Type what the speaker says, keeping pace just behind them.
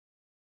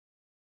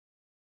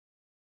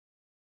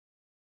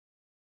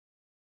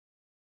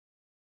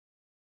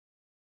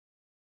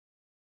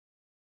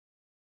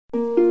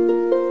Hey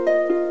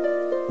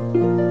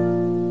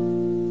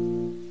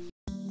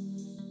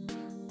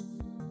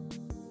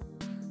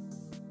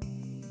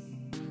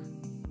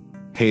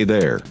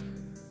there.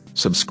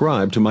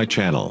 Subscribe to my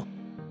channel.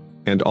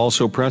 And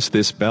also press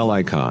this bell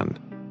icon,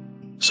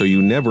 so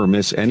you never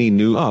miss any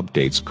new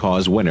updates,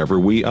 cause whenever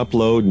we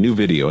upload new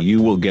video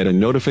you will get a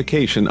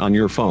notification on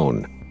your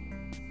phone.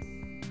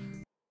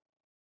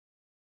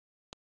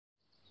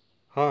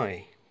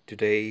 Hi,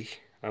 today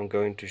I'm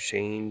going to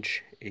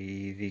change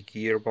the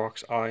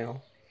gearbox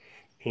oil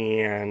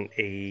and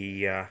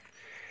a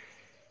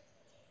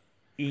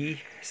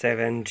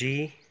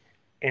E7J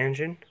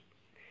engine.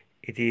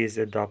 It is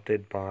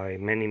adopted by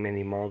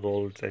many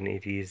models and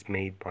it is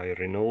made by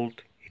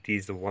Renault. It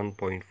is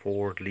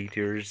 1.4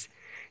 liters.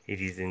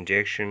 It is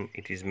injection.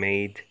 It is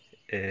made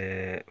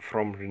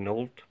from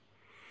Renault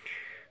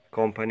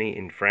company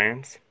in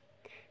France.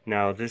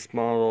 Now this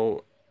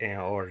model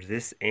or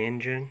this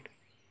engine,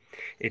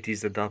 it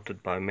is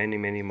adopted by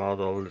many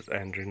models,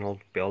 and Renault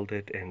built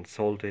it and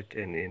sold it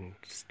and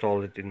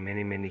installed it in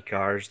many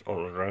cars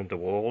all around the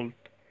world.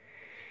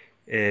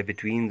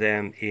 Between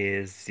them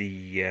is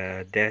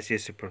the Dacia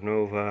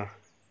Supernova,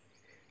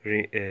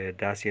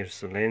 Dacia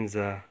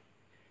Solenza,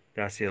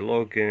 Dacia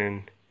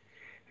Logan,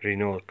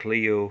 Renault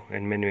Clio,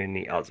 and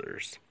many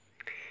others.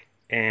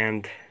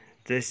 And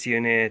this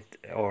unit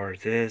or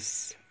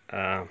this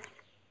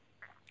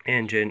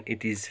engine,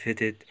 it is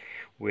fitted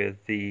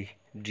with the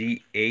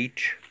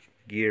jh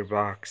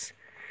gearbox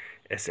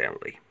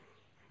assembly.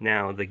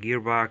 Now the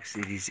gearbox,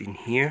 it is in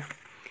here.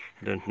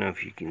 I don't know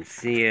if you can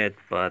see it,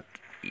 but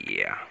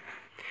yeah.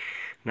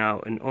 Now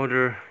in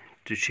order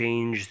to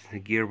change the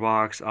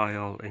gearbox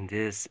oil in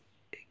this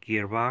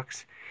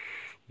gearbox,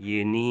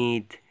 you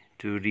need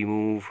to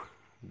remove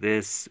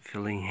this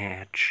filling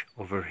hatch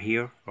over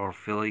here, or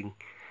filling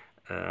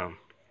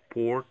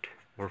port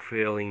or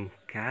filling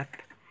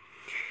cap.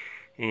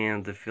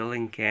 And the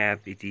filling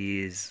cap, it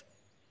is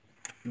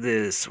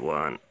this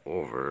one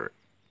over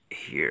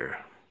here.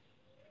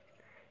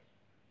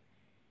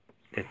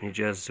 Let me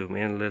just zoom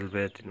in a little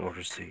bit in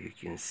order so you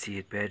can see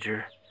it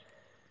better.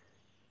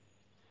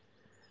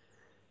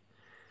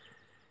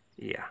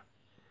 Yeah,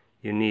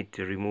 you need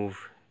to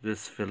remove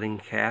this filling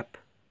cap,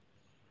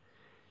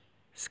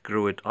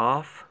 screw it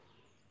off,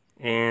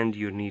 and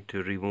you need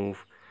to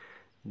remove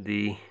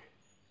the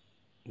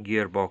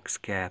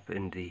gearbox cap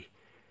in the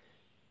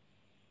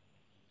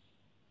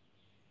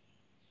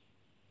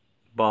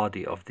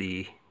body of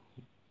the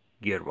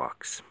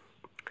gearbox.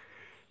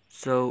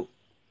 So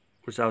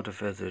without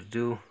further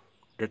ado,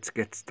 let's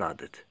get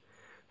started.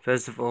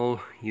 First of all,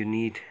 you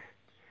need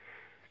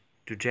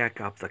to jack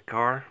up the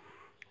car,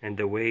 and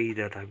the way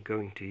that I'm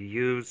going to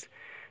use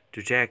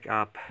to jack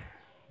up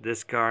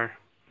this car,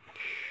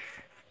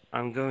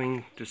 I'm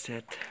going to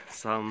set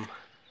some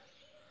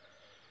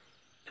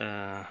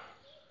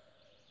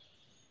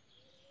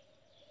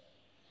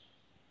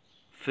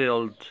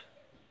filled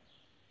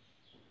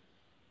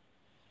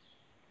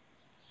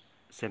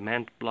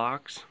cement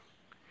blocks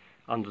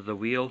under the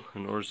wheel,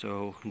 and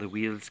also the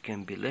wheels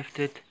can be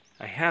lifted.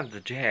 I have the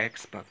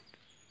jacks, but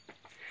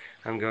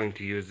I'm going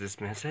to use this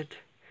method,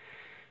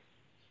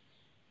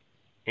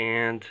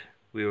 and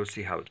we will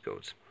see how it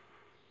goes.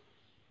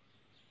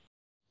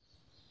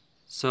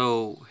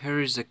 So here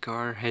is the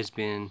car has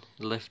been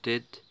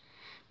lifted,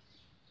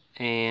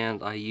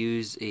 and I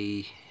use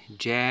a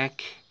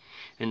jack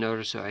in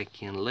order so I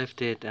can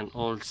lift it, and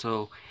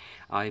also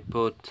I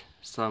put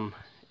some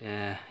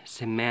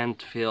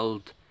cement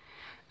filled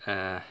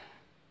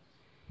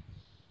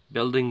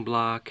building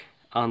block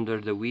under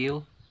the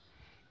wheel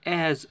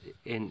as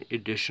an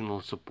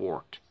additional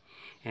support.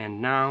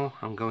 And now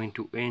I'm going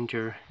to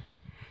enter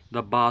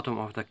the bottom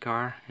of the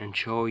car and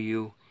show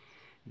you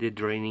the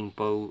draining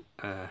port,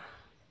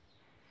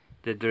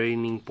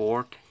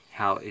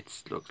 how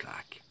it looks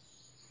like.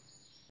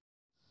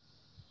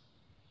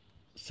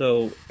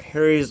 So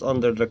here is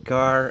under the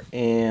car,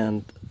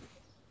 and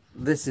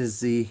this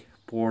is the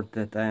port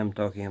that I am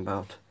talking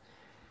about.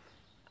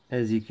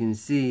 As you can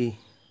see,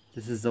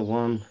 this is the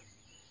one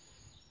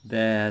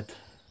that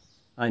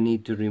I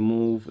need to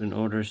remove in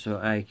order so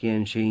I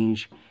can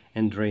change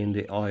and drain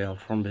the oil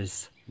from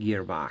this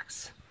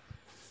gearbox.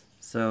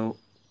 So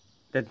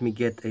let me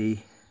get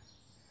a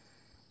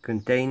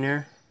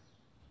container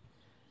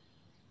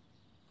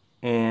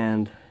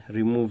and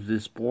remove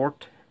this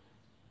port,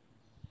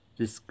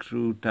 this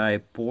screw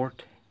type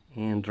port,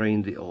 and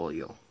drain the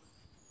oil,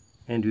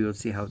 and we will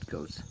see how it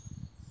goes.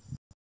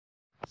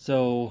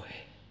 So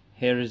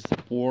here is the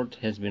port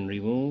has been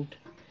removed,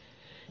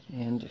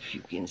 and if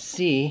you can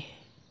see,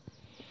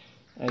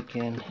 I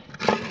can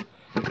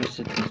press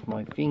it with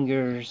my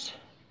fingers.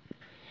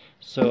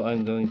 So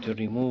I'm going to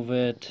remove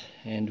it,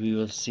 and we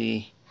will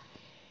see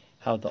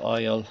how the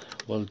oil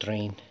will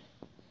drain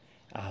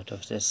out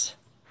of this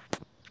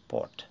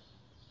port.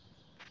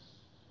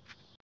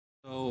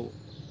 So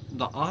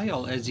the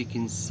oil, as you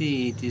can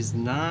see, it is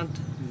not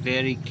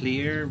very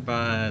clear,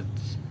 but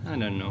I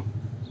don't know,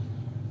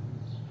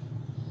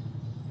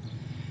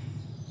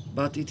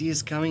 but it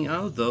is coming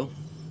out though.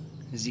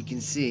 as you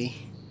can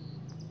see.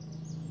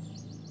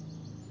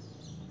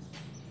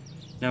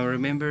 Now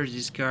remember,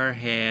 this car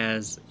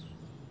has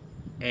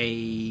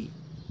a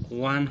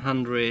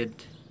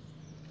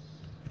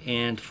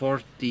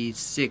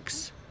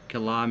 146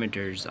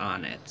 kilometers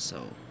on it,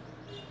 so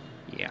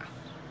yeah.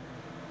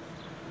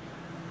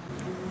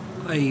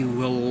 I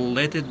will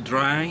let it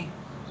dry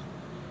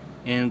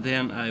and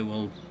then I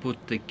will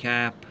put the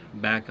cap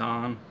back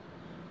on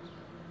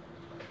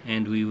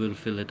and we will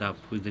fill it up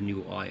with the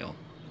new oil.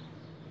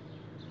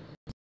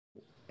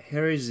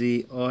 Here is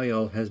the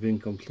oil has been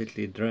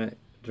completely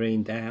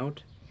drained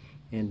out,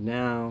 and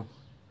now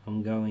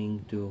I'm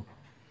going to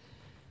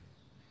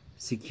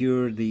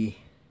secure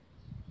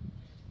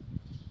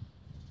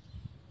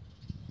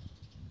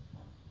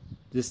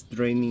this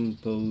draining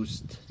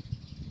post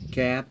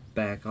cap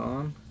back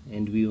on,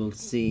 and we will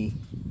see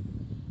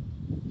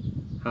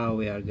how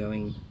we are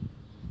going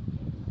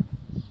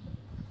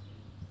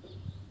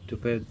to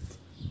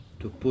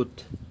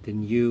put the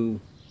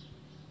new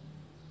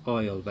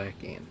oil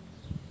back in.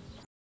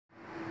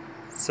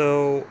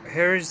 So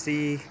here's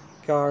the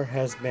car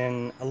has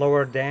been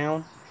lowered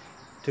down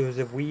to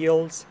the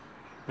wheels,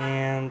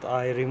 and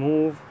I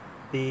remove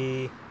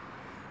the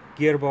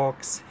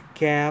gearbox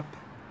cap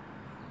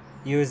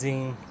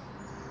using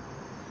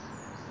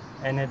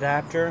an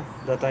adapter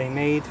that I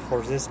made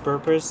for this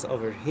purpose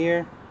over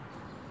here,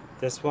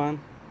 this one,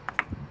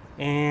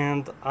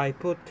 and I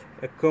put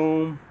a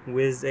comb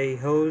with a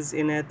hose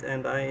in it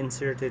and I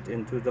insert it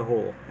into the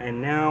hole,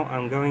 and now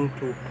I'm going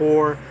to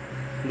pour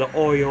the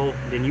oil,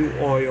 the new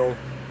oil,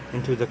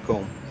 into the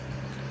comb.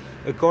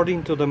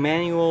 According to the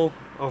manual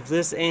of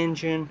this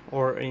engine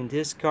or in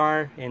this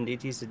car, and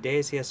it is a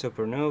Dacia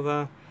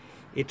Supernova,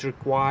 it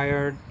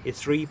required a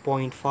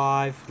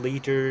 3.5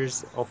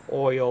 liters of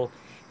oil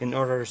in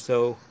order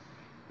so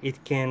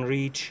it can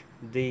reach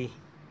the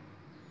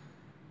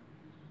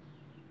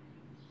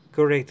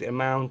correct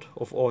amount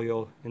of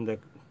oil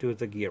to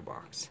the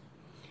gearbox.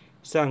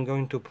 So I'm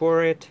going to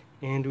pour it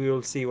and we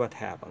will see what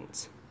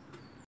happens.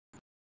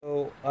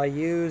 So I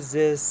use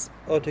this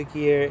auto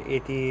gear.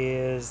 It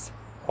is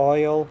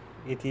oil.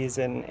 It is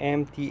an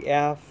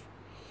MTF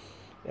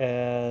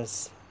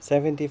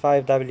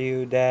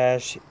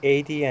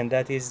 75W-80, and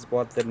that is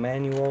what the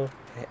manual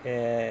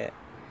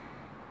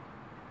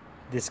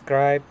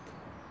described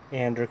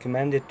and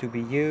recommended to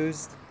be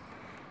used.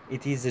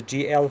 It is a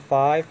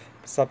GL5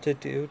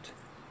 substitute.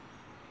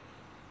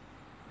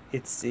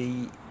 It's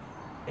a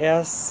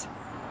SAE.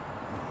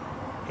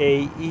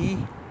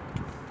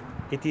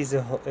 It is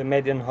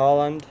made in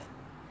Holland,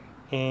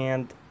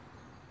 and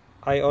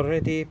I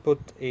already put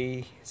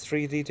a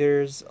 3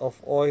 liters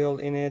of oil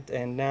in it,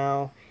 and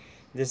now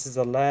this is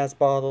the last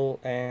bottle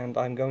and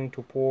I'm going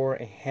to pour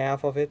a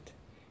half of it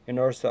in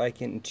order so I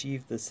can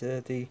achieve the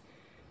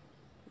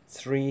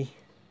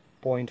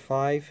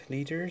 33.5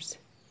 liters.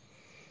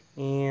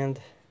 And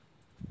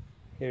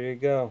here you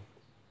go.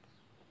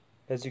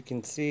 As you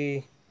can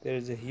see,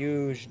 there's a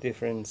huge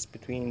difference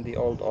between the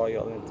old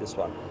oil and this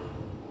one.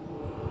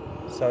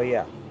 So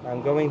yeah,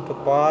 I'm going to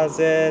pause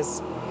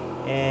this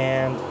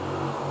and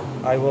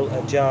I will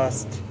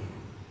adjust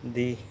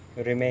the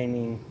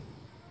remaining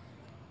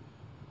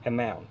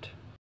amount.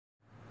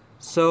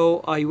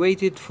 So I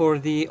waited for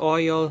the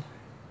oil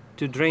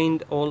to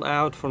drain all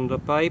out from the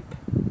pipe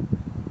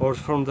or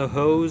from the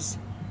hose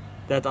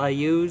that I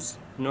use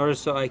in order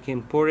so I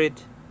can pour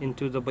it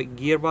into the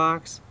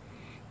gearbox,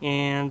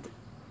 and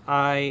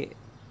I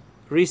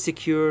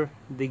resecure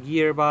the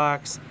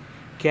gearbox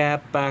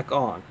cap back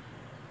on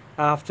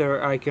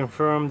after I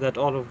confirm that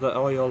all of the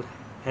oil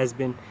has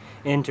been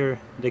entered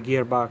the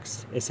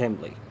gearbox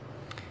assembly.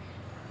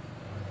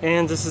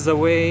 And this is a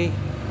way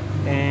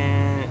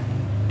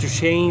to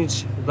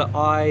change the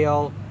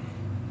oil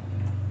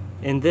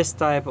in this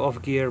type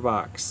of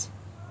gearbox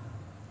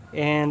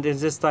and in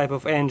this type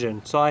of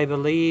engine. So I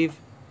believe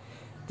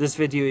this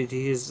video it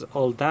is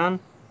all done,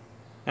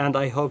 and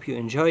I hope you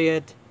enjoy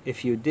it.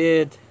 If you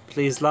did,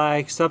 please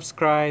like,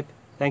 subscribe.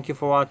 Thank you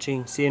for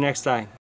watching. See you next time.